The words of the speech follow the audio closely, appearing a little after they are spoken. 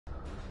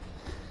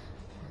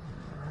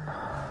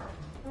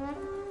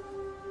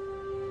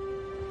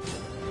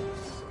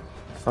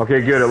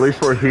Okay, good. At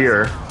least we're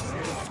here.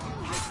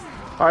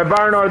 Alright,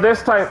 Barnard,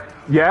 this time...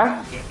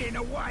 Yeah? Get in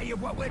the way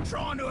of what we're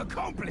trying to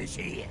accomplish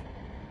here.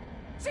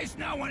 Since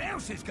no one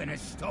else is gonna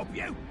stop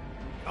you,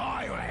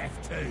 I'll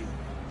have to.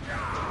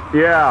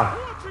 Yeah.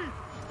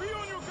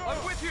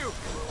 I'm with you.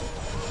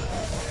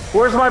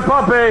 Where's my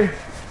puppy?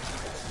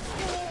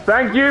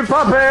 Thank you,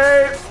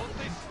 puppy!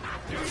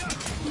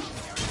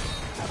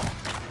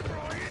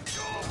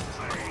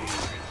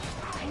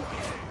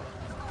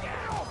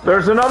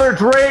 There's another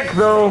Drake,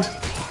 though.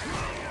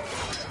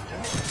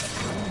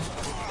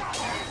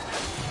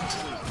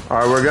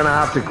 Alright, we're gonna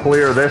have to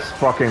clear this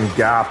fucking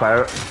gap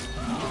out.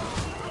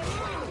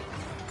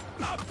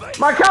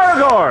 My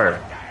Caragor!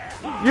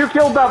 You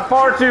killed that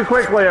far too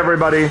quickly,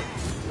 everybody.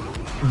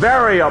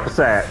 Very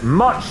upset.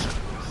 Much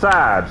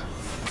sad.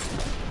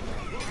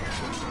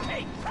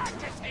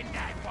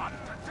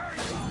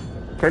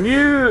 Can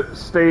you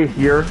stay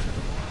here?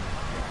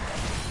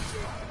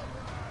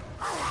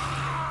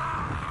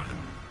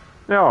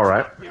 Yeah,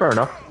 alright. Fair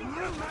enough.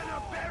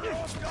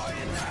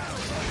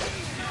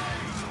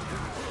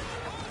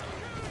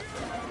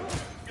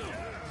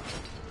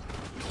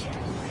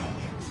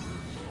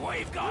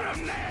 We've got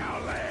him now,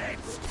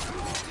 lads.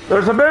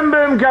 There's a Bim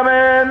Bim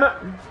coming!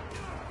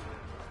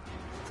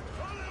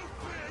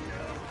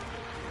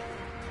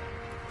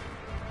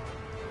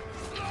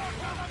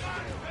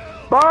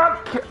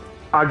 Fuck!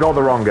 I got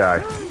the wrong guy.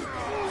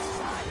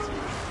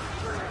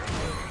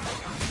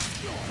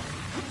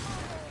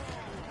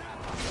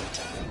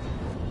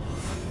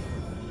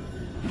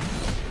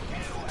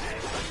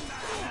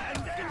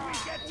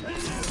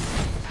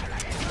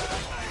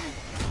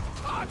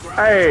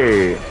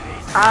 Hey!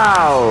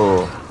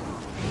 Ow!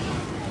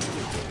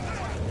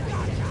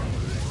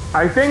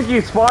 I think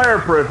he's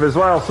fireproof as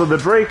well, so the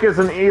Drake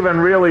isn't even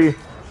really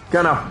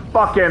gonna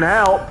fucking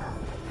help.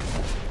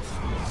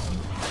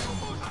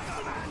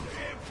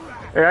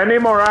 Hey, I need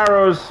more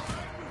arrows.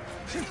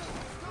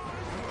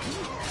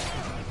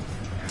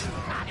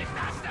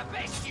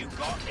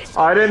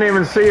 I didn't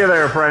even see you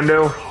there,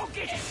 friendo.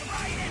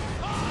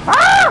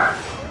 Ah!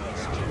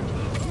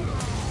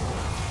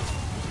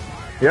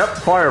 Yep,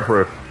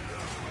 fireproof.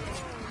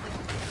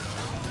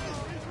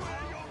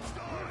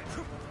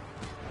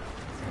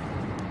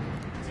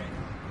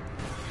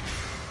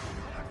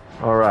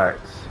 All right.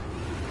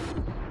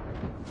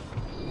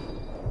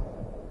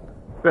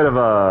 Bit of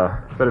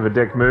a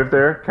dick move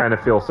there. Kind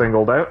of feel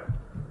singled out.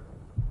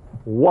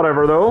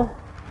 Whatever though.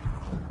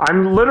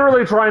 I'm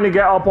literally trying to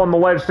get up on the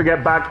ledge to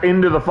get back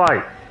into the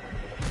fight.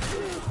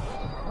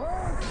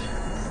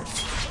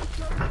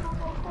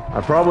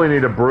 I probably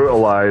need to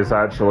brutalize,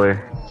 actually.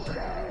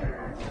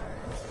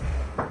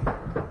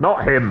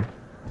 Not him.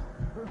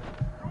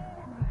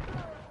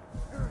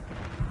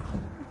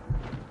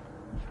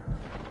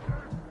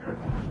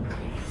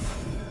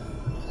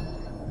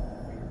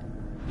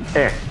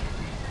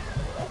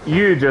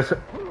 You just...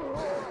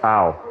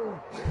 Ow.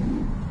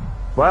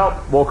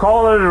 Well, we'll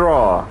call it a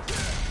draw.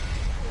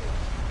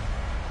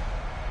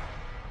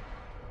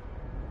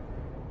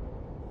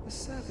 The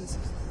servants.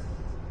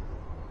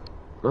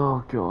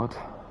 Oh, God.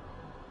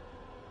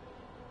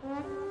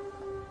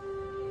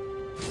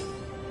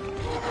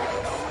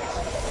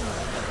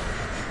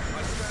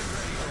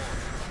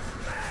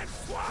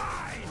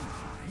 Swine!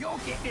 You're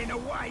getting in the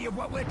way of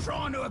what we're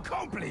trying to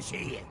accomplish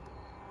here.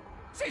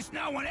 Since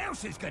no one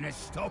else is gonna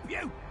stop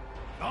you,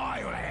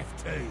 I'll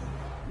have to.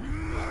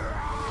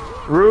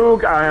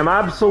 Roog, I am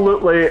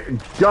absolutely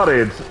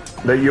gutted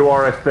that you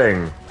are a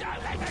thing.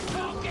 Don't let the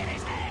dog get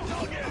his hands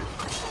on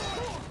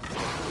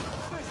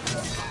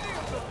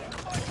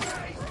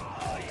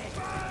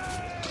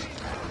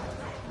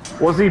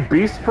you! Was he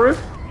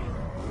beast-proof?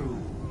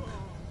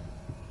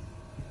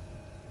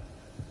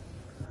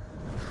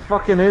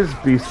 Fucking is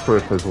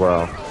beast-proof as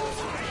well.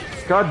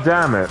 God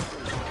damn it.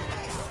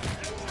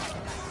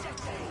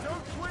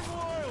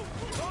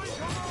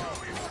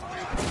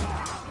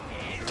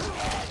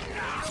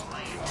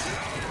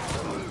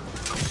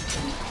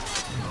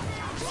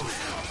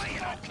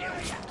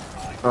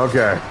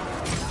 Okay,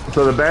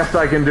 so the best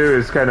I can do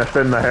is kind of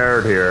thin the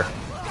herd here.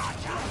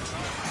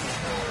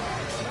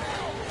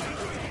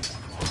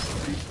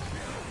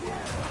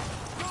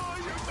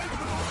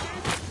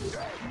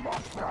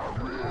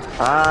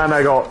 And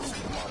I got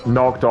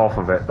knocked off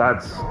of it.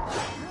 That's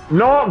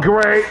not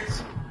great!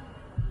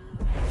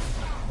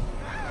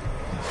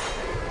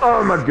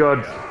 Oh my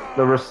god,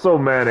 there were so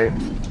many.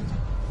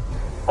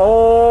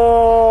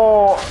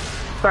 Oh,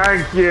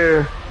 thank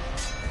you.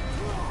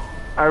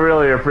 I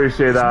really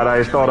appreciate that.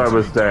 I thought I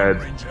was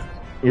dead.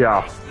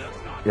 Yeah.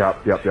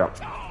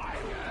 Yep.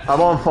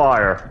 I'm on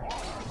fire.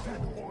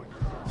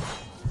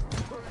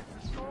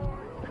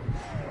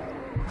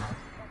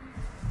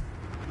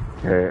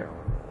 Okay.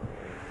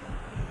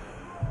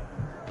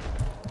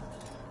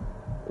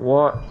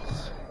 What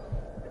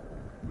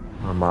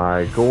am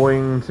I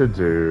going to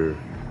do?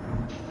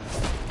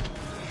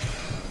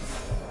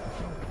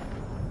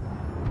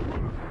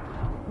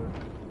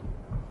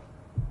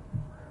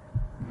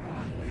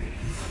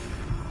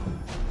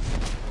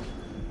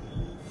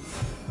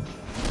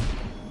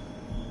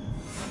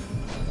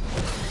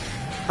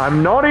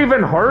 I'm not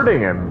even hurting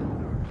him.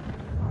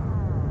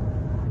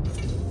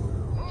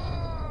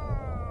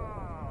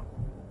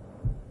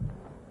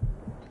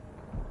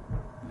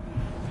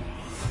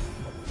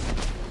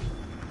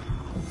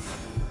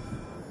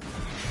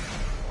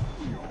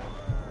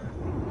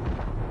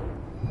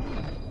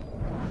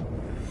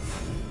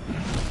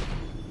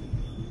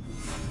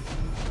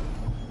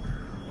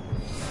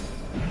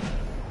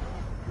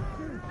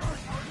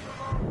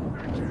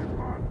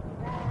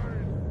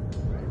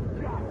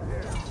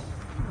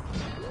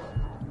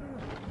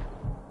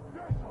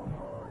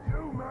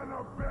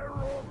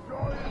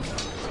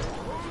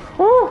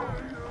 Woo!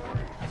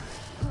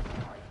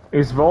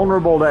 He's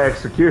vulnerable to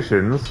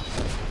executions,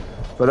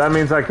 but that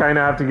means I kind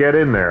of have to get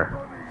in there.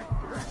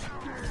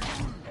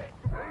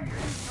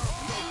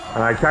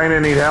 And I kind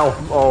of need help.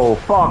 Oh,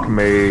 fuck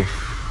me.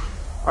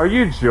 Are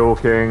you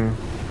joking?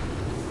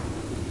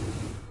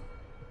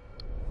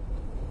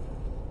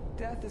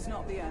 Death is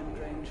not the end,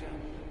 Ranger.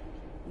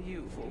 You,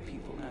 of all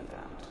people, know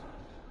that.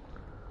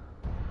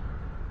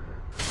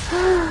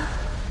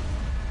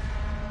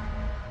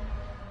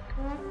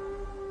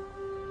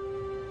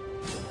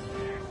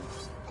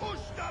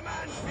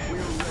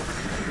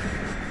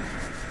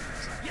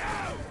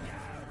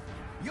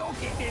 You're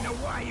getting in the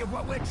way of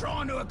what we're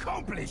trying to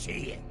accomplish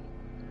here.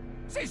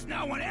 Since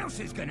no one else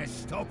is gonna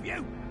stop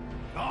you,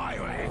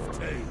 I'll have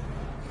to.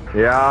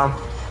 Yeah.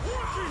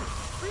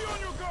 Be on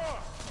your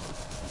guard!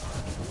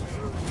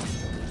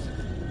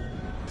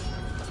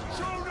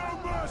 Show no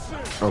mercy!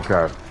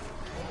 Okay.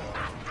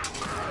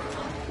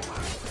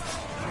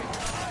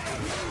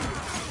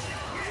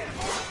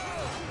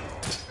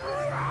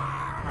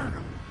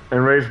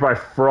 Enraged by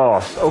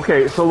frost.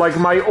 Okay, so like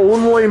my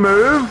only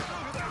move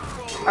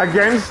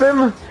against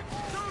him?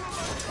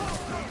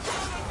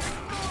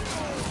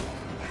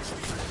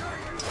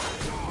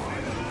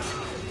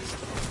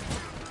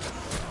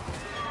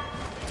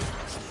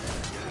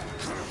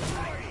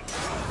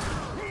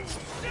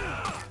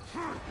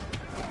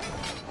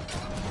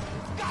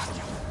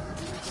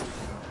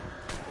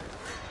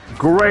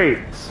 Great.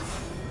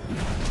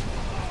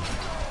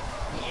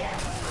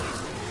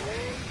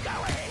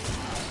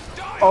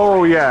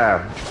 Oh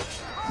yeah.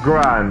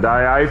 Grand.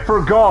 I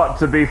forgot,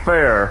 to be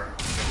fair.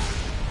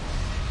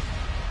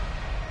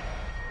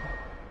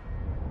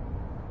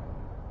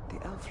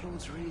 The Elf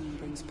Lord's ring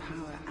brings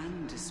power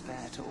and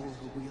despair to all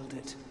who wield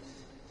it.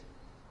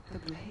 The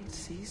blade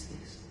sees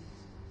this.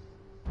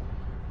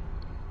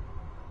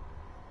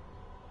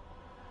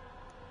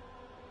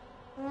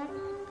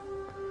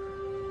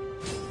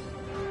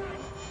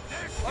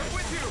 I'm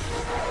with you!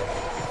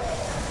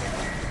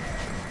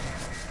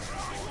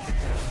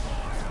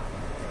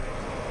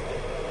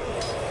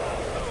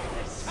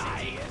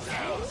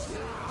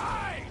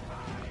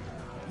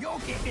 You're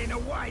getting in the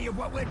way of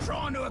what we're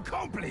trying to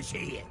accomplish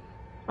here.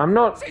 I'm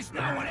not... Since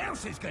no one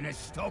else is gonna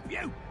stop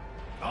you,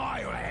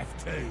 I'll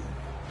have to.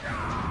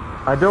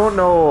 I don't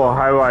know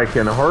how I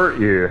can hurt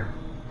you.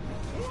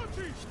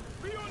 Watching!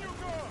 Be on your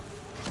guard!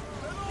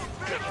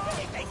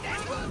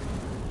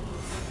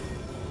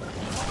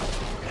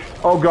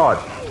 Oh god.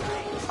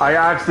 I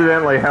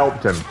accidentally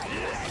helped him.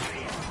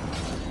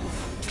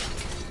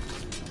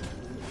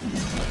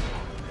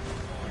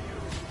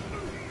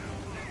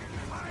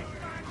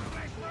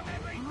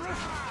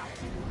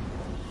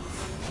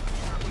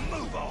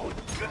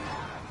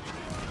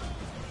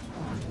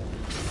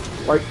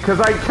 Like, cause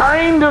I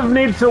kind of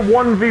need to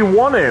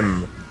 1v1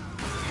 him.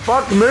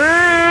 Fuck me!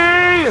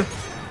 You're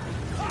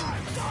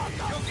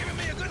giving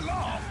me a good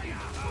laugh.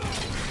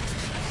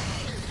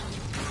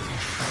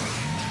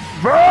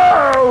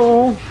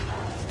 Bro!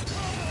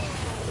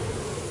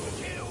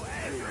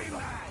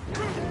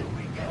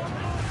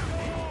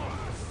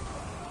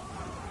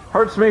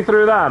 Hurts me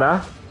through that,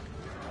 huh?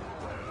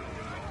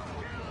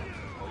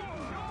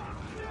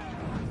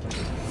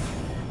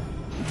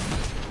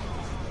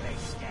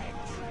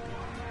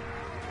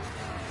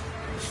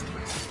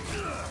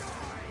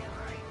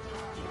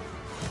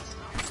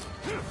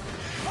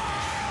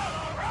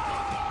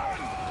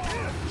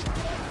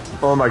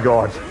 Oh my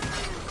god.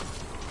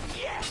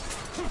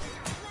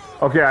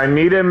 Okay, I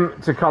need him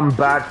to come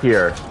back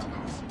here.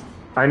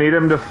 I need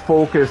him to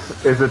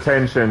focus his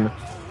attention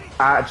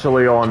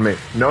actually on me.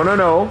 No, no,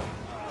 no.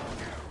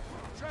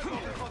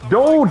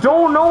 No,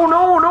 don't, no,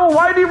 no, no.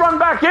 Why'd he run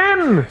back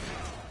in?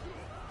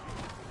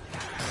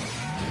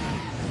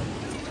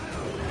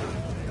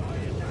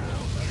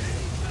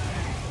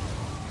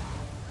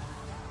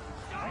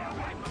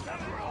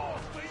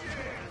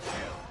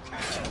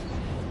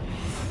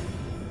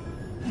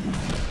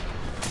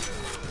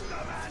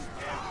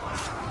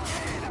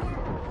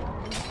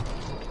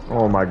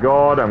 Oh my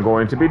god, I'm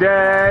going to be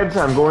dead.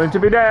 I'm going to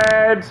be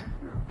dead.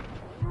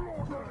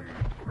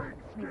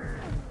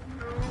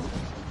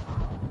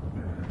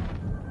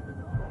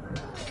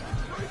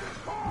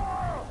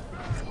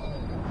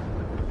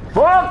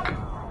 Fuck!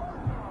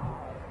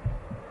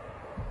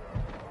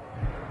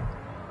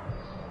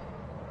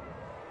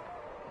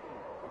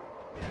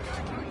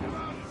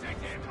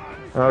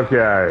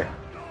 Okay.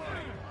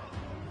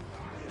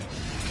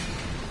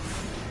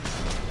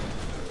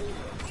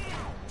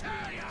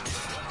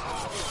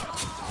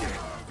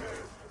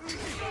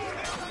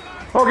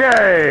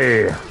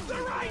 Okay.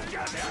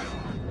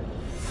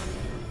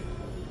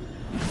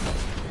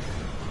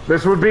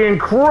 This would be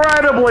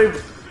incredibly...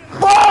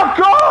 Fuck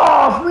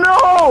off!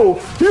 No!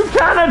 You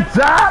can't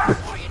adapt!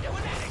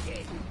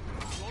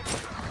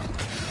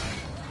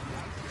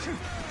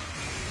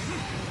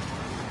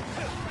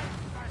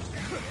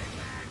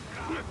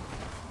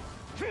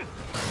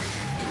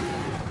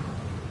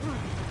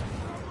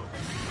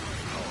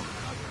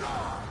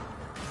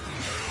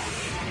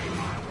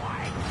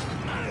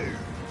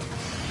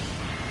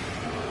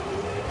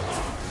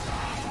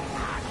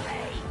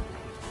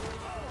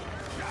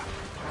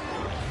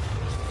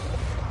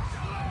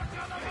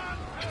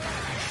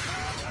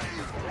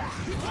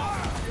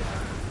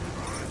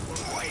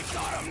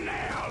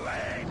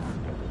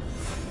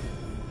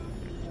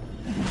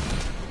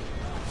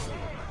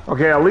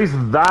 Okay, at least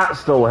that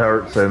still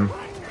hurts him.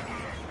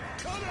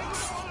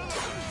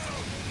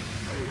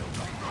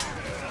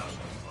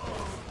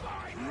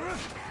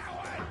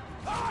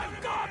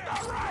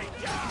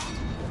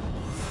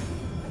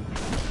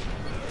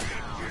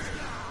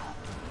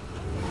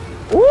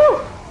 Woo!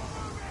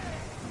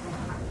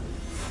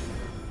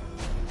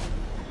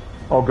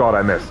 Oh god,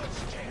 I missed.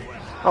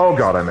 Oh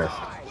god, I missed.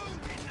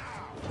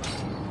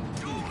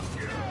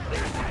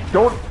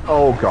 Don't...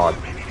 Oh god.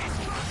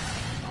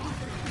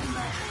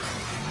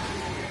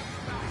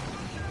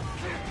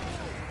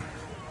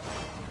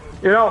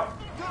 You know,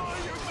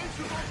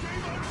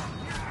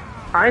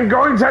 I'm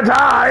going to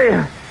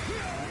die!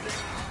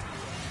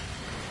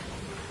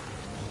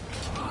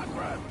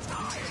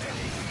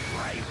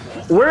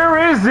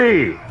 Where is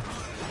he?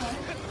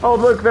 Oh,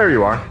 look, there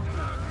you are.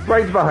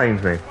 Right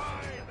behind me.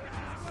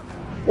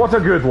 What a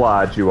good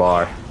lad you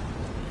are.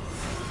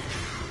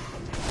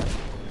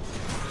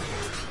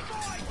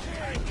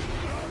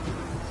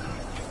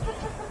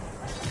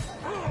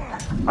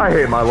 I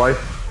hate my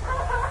life.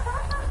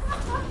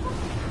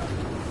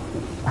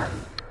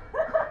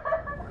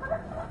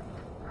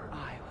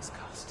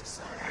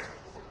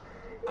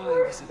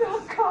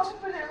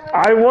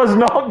 I was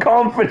not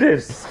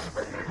confident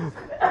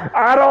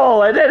at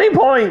all, at any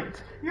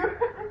point. You're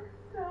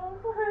so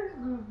close.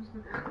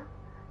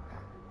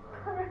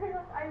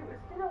 I was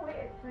gonna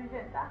wait until you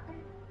didn't die.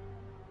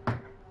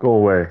 Go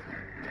away.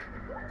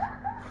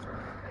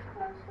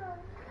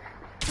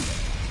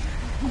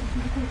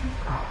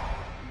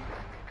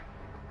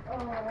 Oh.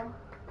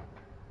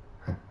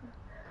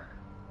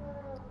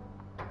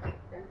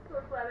 I'm so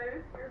glad I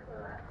was here for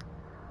that.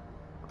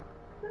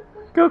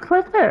 Go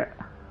clip it.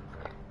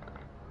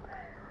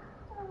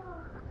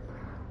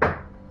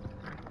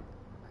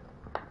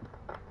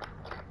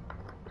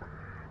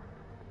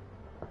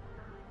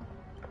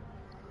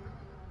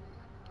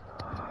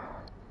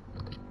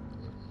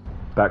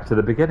 Back to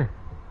the beginning.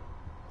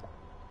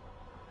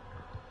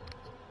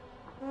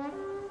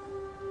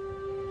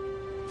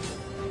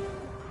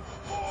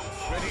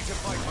 Ready to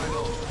fight, my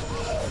lord.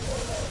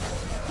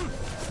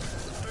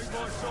 Make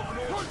myself an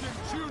organ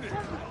tuning.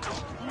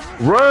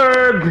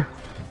 Rogue!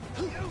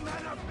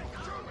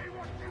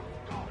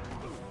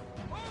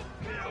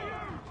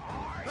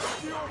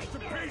 That's yours to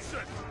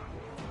pieces.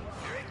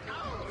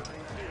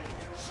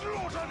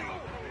 Slaughter the...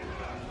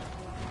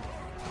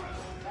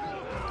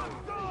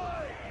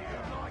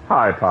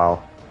 Hi,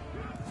 pal.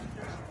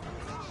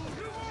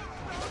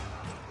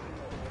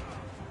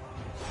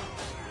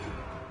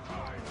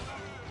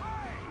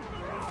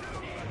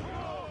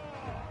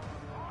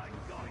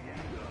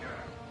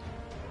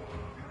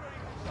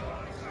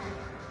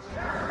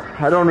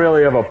 I don't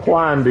really have a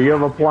plan. Do you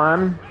have a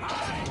plan?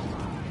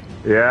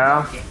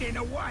 Yeah? Getting in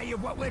the way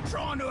of what we're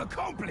trying to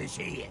accomplish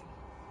here.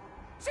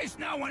 Since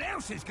no one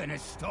else is gonna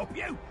stop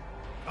you,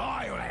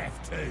 I'll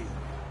have to.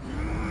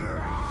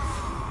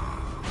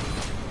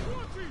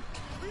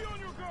 Be on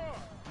your guard.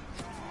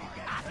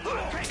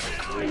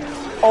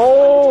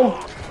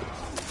 Oh!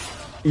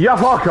 Ya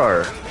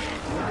fucker!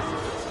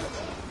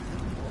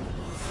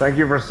 Thank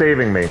you for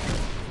saving me.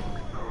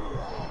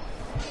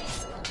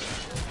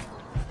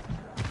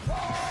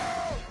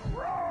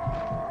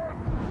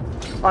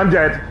 I'm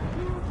dead.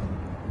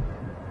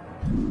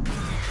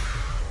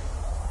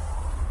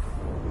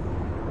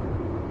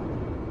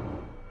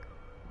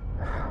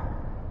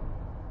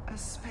 A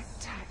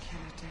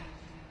spectacular death.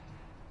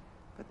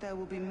 But there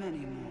will be many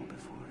more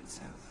before it's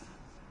over.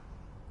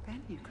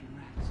 Then you can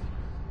rest.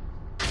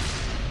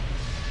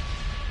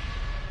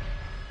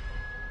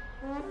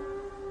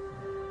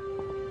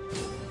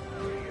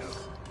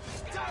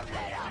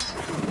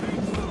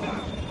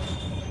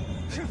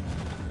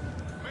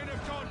 Men of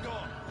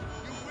Gondor,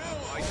 you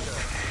will,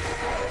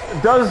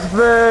 I Does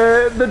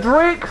the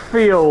Drake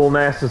feel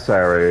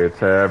necessary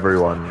to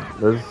everyone?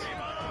 There's,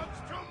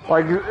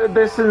 like,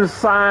 this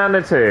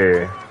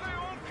insanity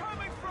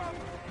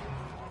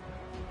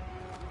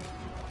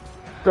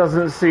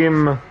doesn't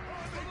seem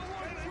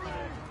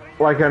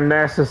like a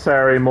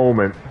necessary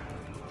moment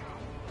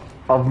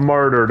of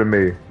murder to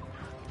me.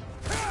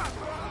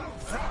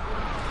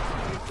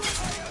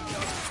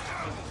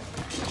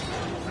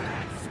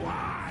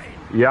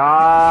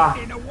 Yeah.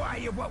 In the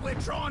way of what we're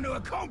trying to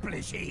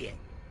accomplish here.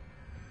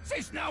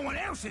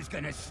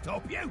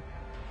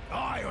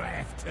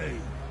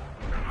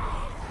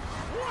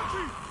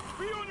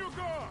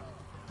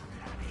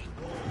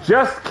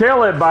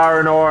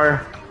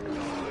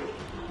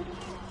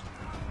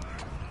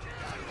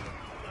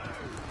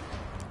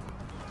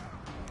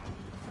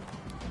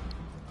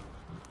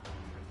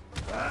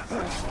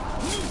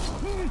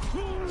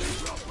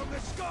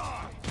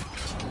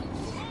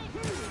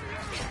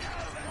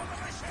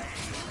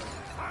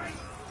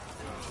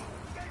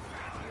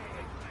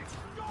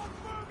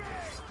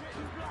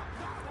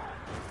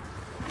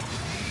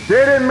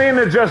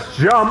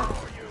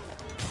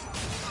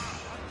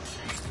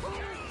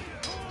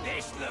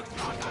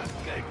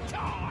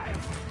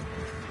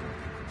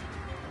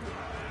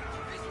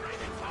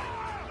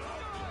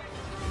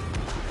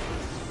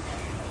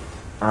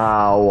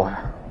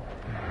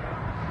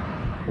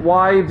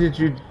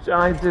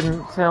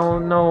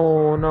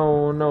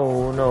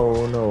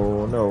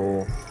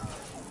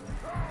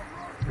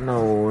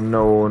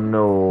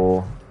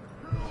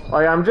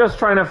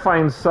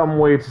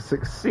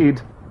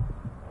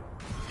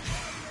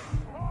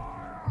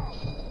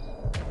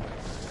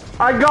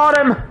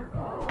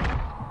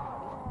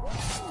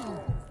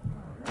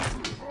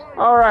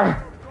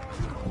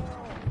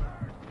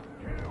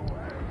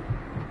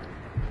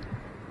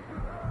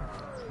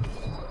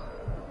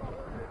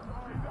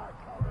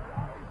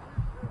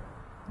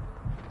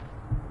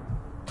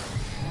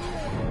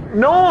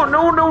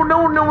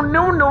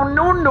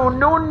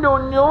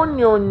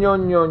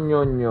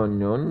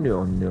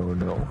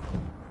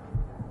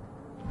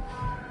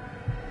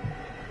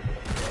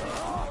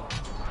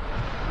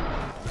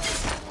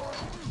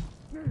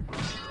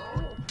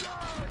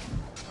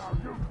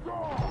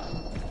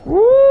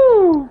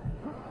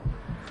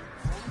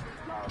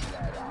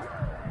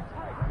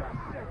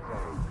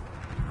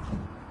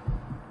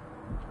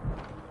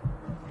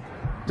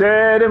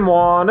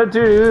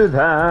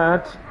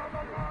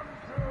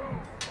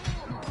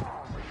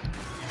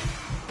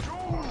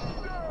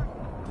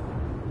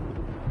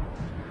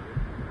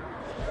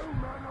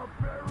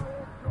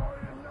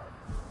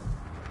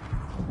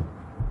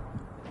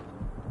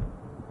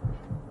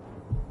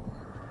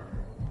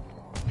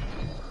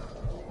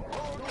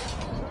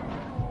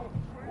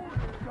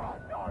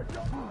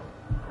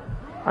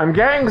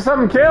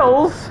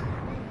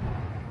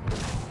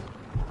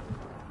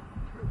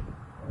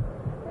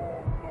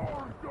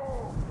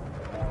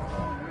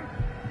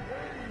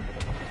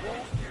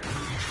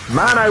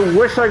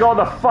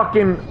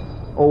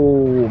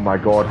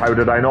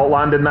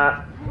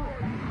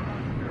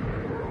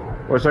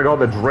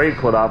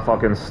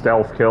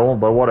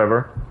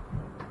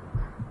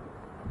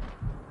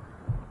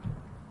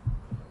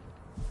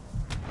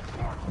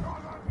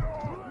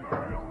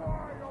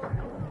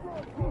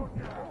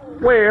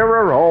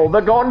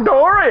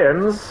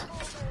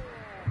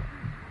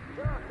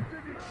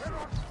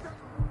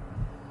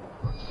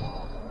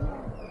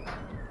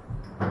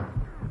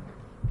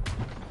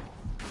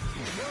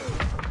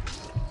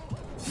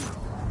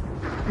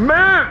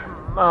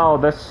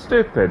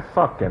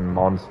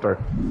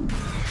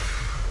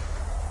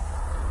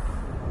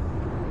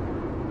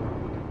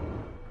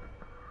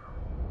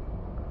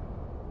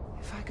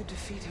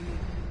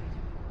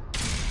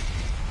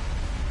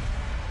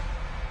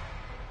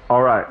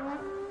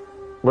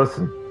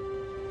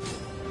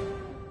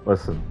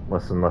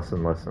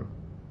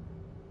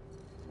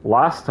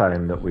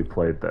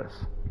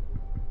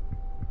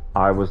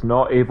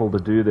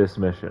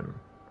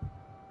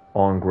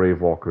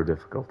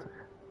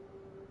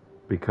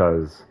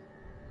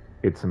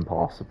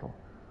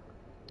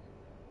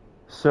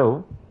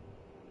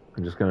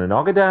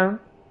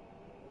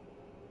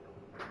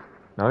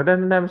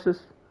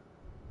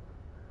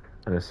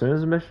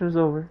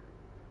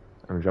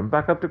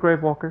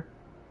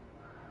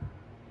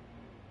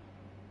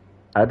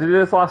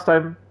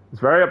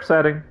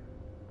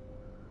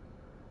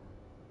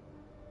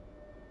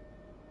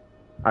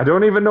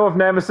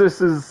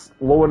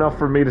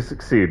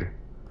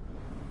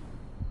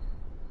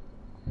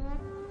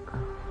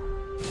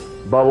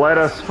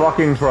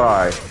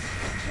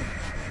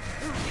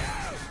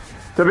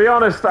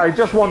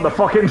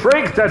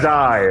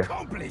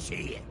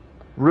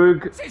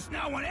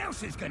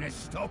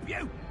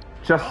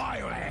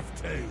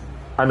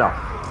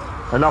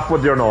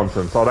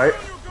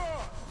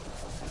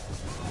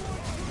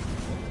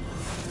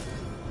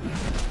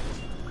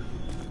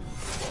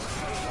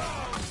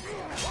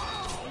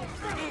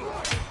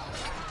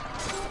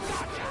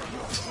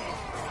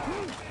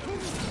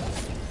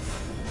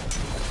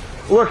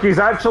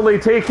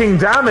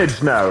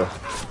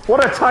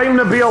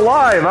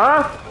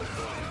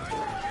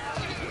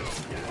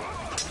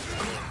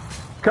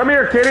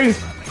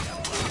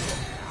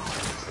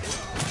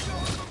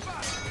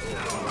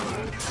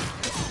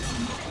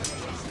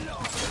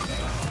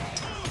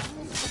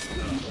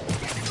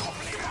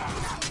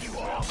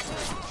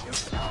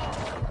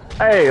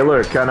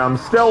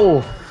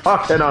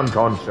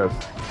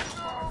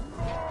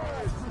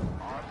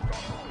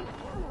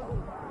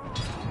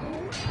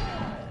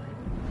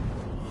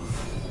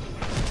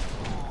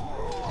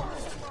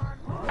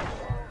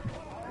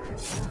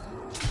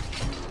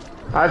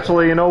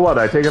 Actually, you know what?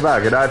 I take it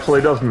back. It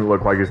actually doesn't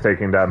look like he's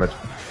taking damage.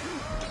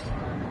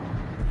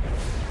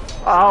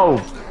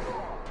 Ow!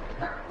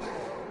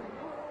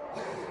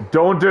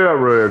 Don't do it,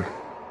 Rug.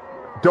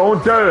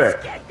 Don't do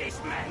it! Get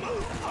this man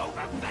over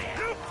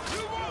there!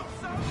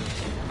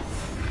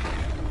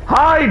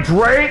 Hi,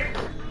 Drake!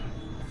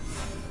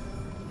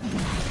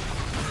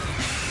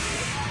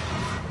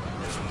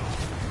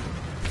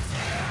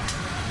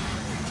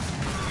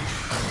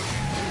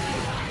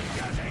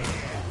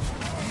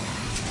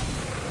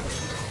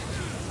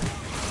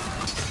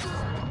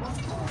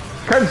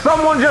 Can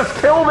someone just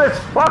kill this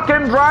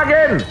fucking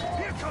dragon?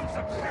 Here comes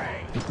the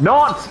prey!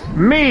 Not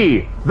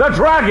me! The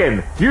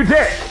dragon! You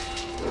dick!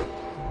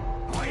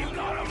 I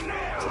got him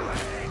now!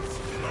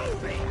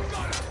 Moving!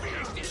 Gotta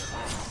finish this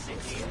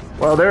city!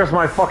 Well, there's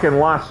my fucking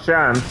last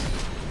chance.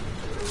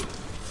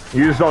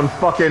 Used on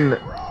fucking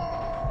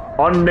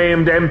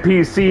unnamed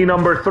NPC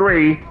number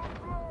 3.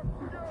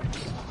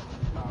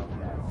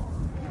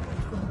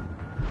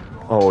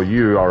 Oh,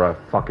 you are a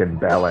fucking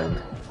bellend.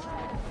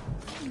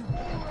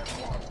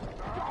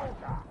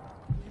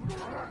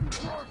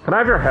 Can I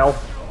have your health?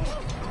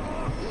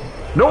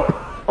 Nope!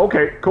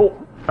 Okay,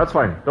 cool. That's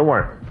fine. Don't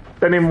worry.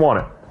 Didn't even want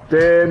it.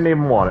 Didn't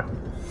even want it.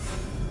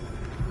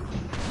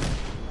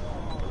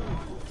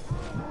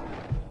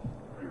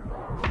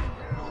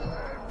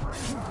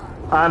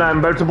 And I'm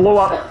about to blow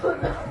up.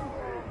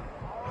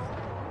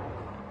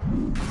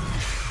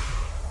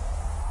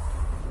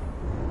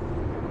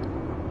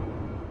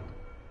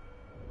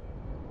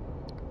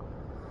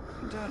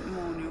 Don't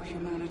mourn your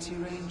humanity,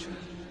 Ranger.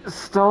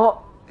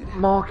 Stop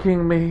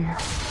mocking me.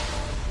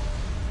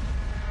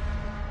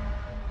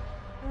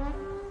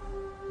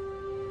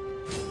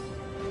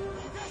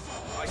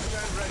 I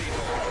stand ready,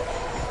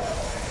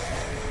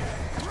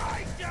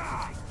 Right,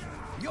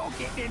 you're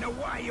getting in the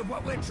way of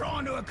what we're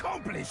trying to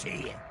accomplish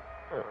here.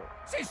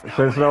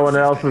 Since no one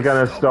else is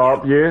gonna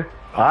stop you,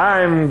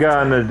 I'm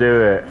gonna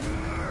do it.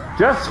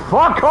 Just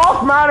fuck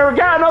off, man, or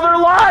get another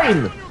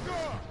line!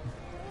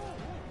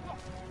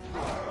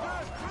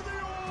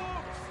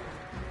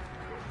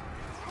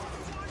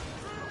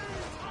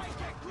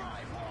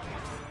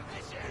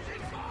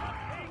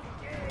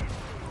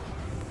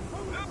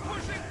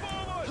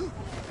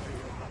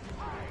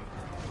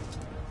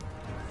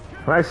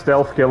 Can I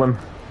stealth kill him?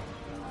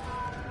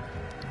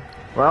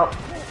 Well,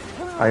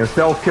 I can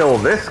stealth kill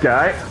this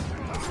guy.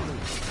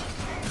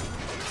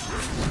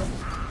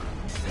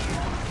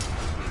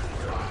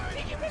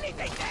 Did you really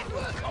think that'd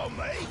work on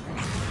me?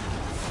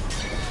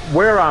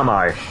 Where am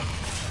I?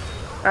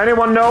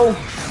 Anyone know?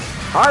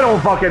 I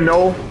don't fucking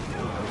know.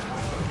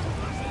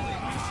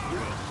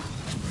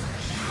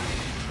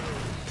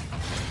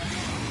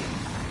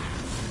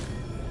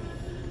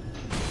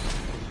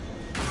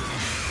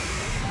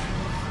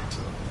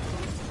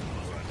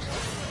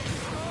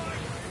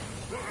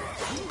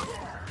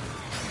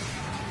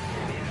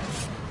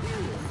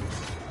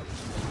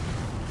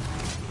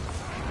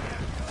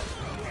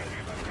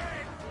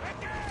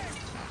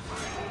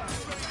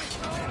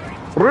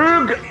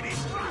 Rug!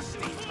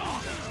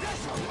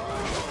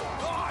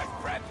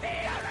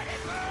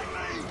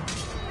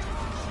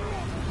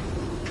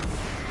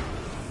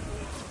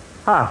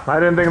 Huh, I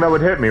didn't think that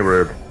would hit me,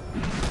 Rug.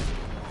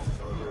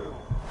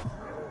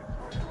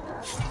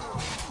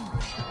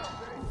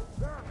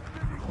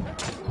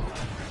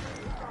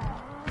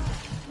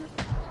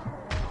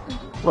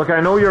 Look, I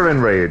know you're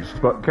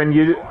enraged, but can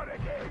you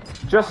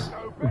just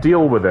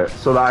deal with it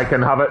so that I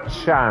can have a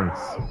chance?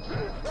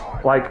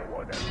 Like,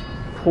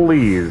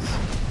 please.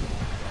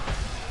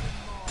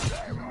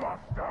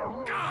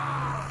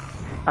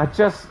 I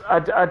just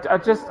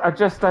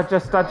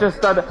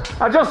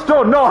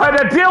don't know how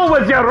to deal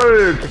with you,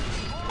 Rug!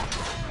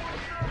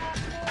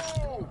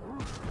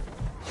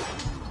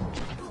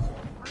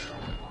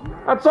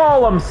 That's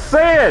all I'm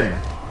saying!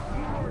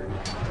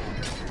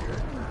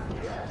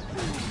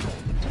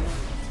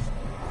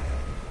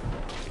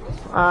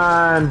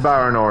 And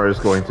Baranor is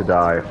going to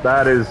die.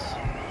 That is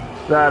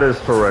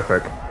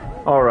terrific.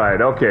 All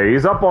right, okay,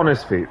 he's up on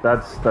his feet.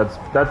 That's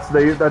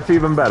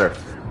even better.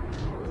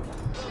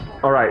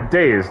 All right,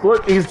 dazed.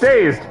 Look, he's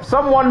dazed.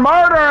 Someone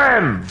murder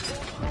him!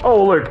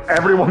 Oh, look,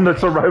 everyone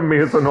that's around me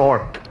is an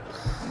orc.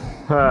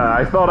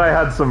 I thought I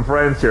had some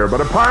friends here, but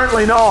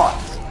apparently not.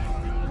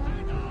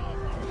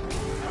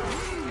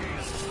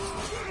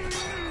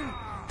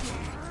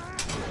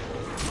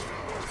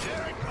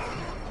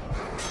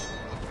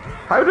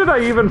 How did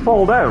I even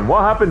fall down?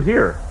 What happened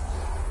here?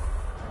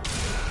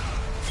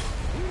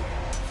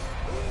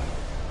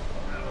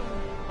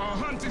 Our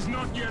hunt is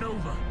not yet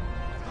over.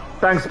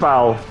 Thanks,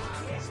 pal.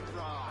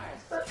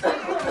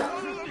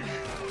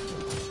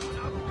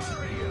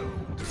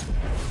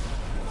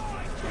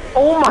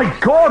 Oh my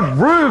god,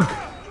 Rug!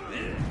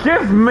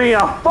 Give me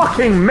a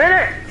fucking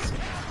minute!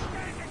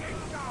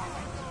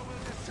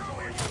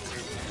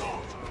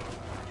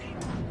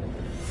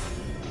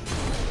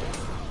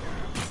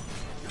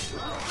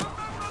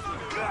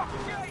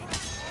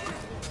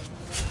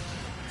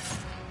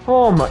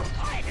 Oh my...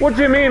 What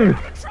do you mean?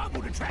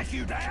 Trouble to track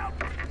you down.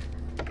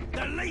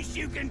 The least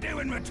you can do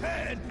in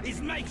return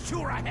is make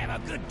sure I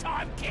have a good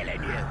time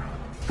killing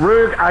you.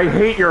 Rook, I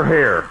hate your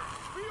hair.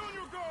 Be on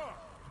your guard.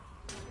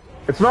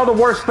 It's not the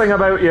worst thing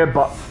about you,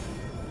 but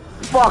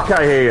fuck,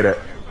 I hate it.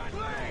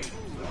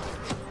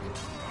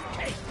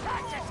 Keep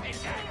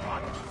practicing that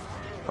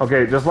one.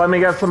 Okay, just let me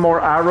get some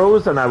more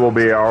arrows and I will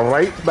be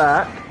right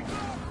back.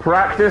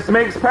 Practice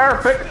makes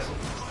perfect.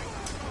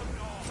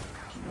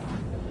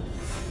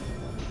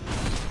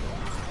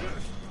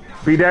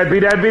 Be dead,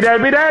 be dead, be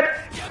dead, be dead!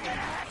 You're gonna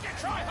have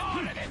to try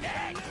harder than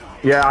that.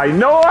 Yeah, I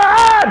know.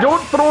 Ah!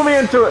 Don't throw me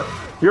into it.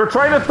 You're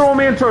trying to throw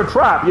me into a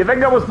trap. You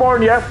think I was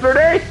born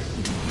yesterday?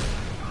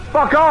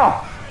 Fuck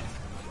off!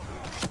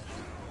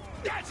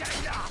 That's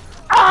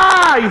enough.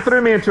 Ah! You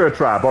threw me into a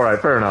trap. All right,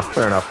 fair enough,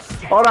 fair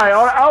enough. All right,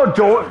 all right. Oh,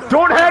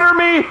 don't header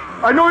me!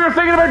 I know you're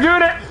thinking about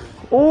doing it.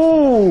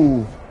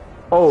 Ooh.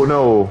 Oh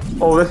no.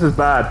 Oh, this is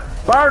bad.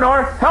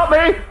 Baranor, help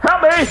me!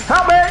 Help me!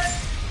 Help me!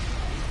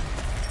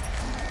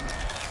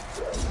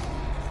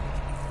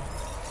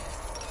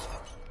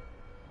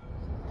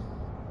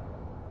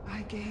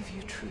 I gave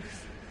you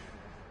truth,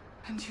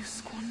 and you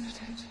squandered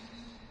it.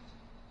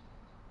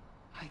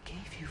 I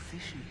gave you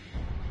vision.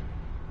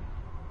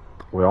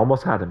 We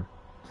almost had him.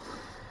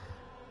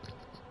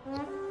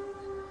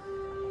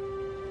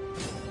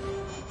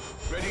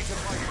 Ready to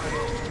fight.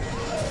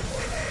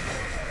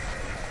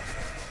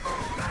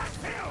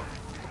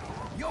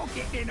 You're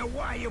getting in the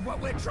way of what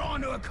we're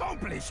trying to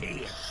accomplish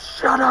here.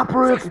 Shut up,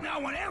 Rook. Since no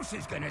one else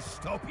is gonna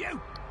stop you,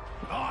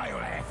 I'll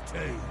have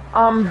to.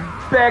 I'm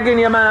begging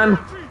you, man.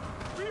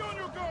 Be on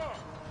your guard.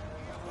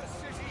 The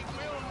city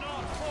will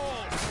not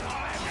fall.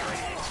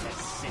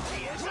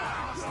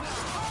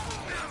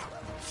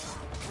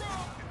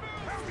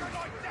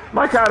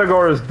 My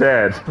category is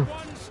dead. One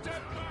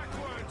step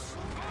backwards.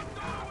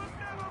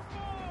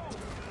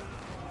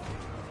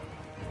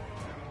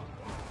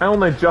 I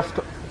only just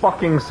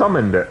fucking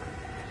summoned it.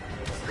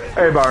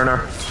 Hey, Barner.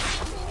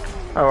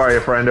 How are you,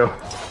 friendo?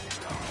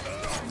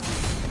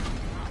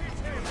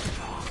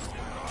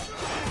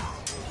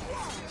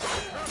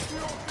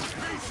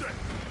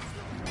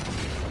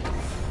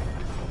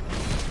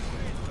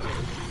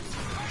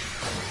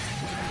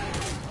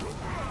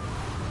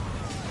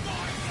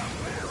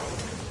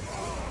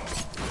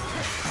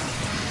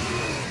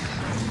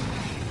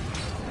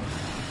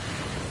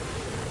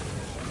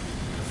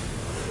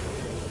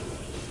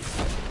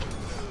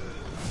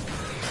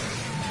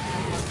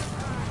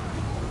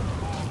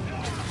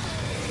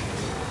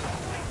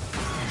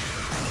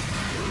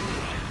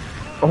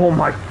 Oh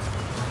my...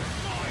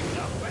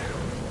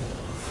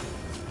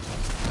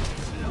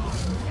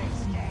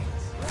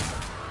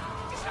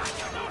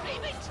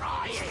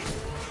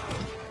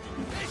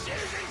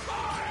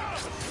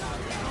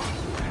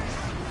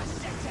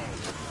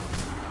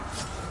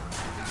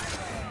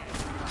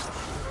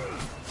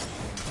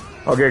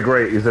 Okay,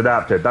 great, he's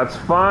adapted. That's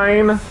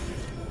fine.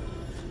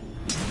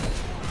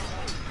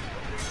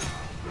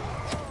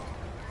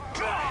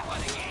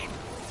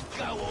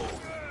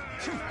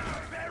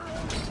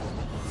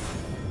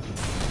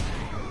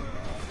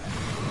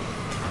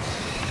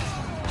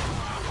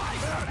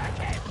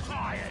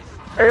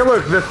 Hey,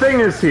 look, the thing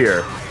is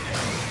here.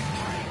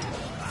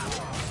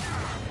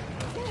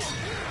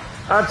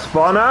 That's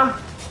fun, huh?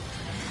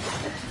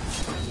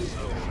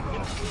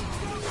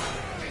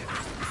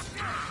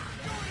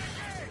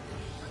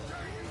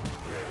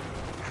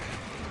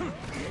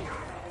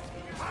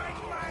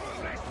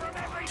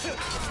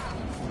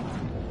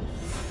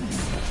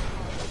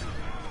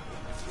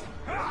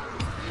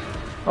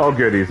 Oh,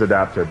 good, he's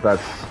adapted. That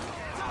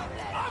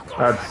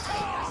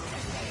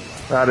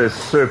is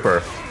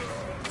super.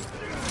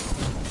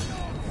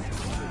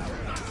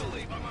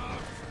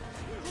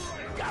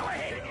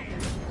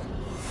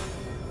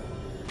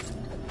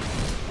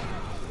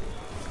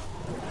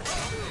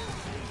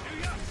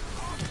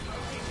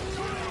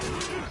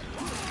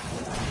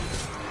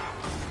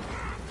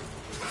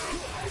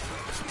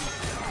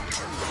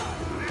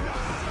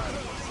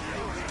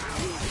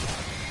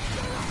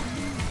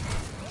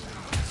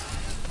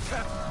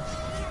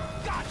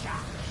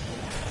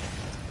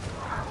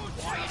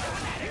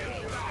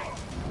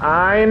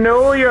 I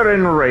know you're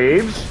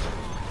enraged,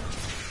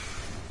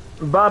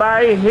 but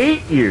I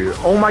hate you.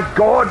 Oh my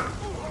god!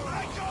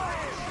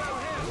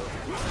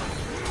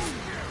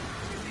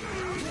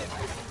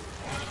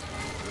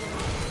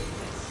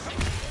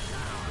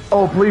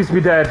 Oh, please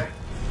be dead.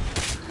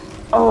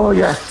 Oh,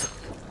 yes.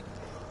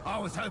 I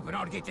was hoping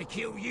I'd get to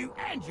kill you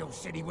and your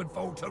city would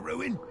fall to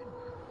ruin.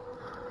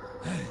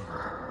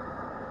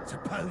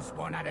 Suppose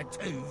 1 out of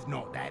 2's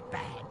not that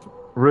bad.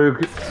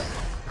 Rook,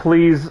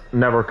 please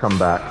never come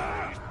back.